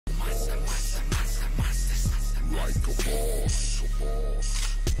like a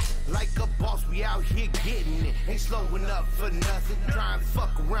boss. Like a boss, we out here getting it. Ain't slowing up for nothing. Try and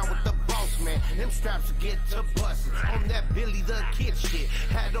fuck around with the boss, man. Them straps will get to bustin'. On that Billy the Kid shit.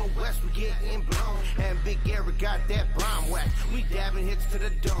 Had on West, we getting blown. And Big Eric got that bomb wax. We dabbing hits to the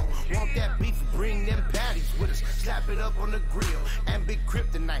dome. Want that beef, bring them patties with us. Slap it up on the grill. And Big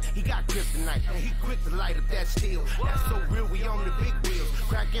Kryptonite, he got kryptonite. And he quick to light up that steel. That's so real, we on the big wheels.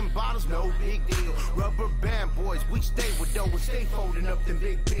 Cracking bottles, no big deal. Rubber band boys, we stay with dough and stay folding up them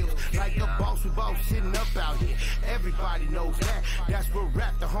big bills. Like a boss, we both sitting up out here. Everybody knows that. That's what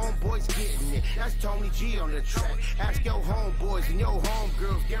rap the homeboys getting it. That's Tony G on the track. Ask your homeboys and your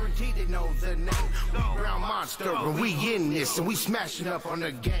homegirls, guaranteed they know the name. We Brown Monster and we in this and we smashing up on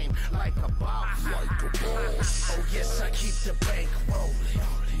the game like a boss. Like a boss. Oh yes, I keep the bank rolling.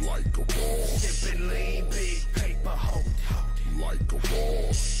 Like a boss. Sipping lean, big paper hold. Like a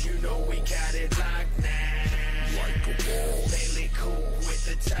boss.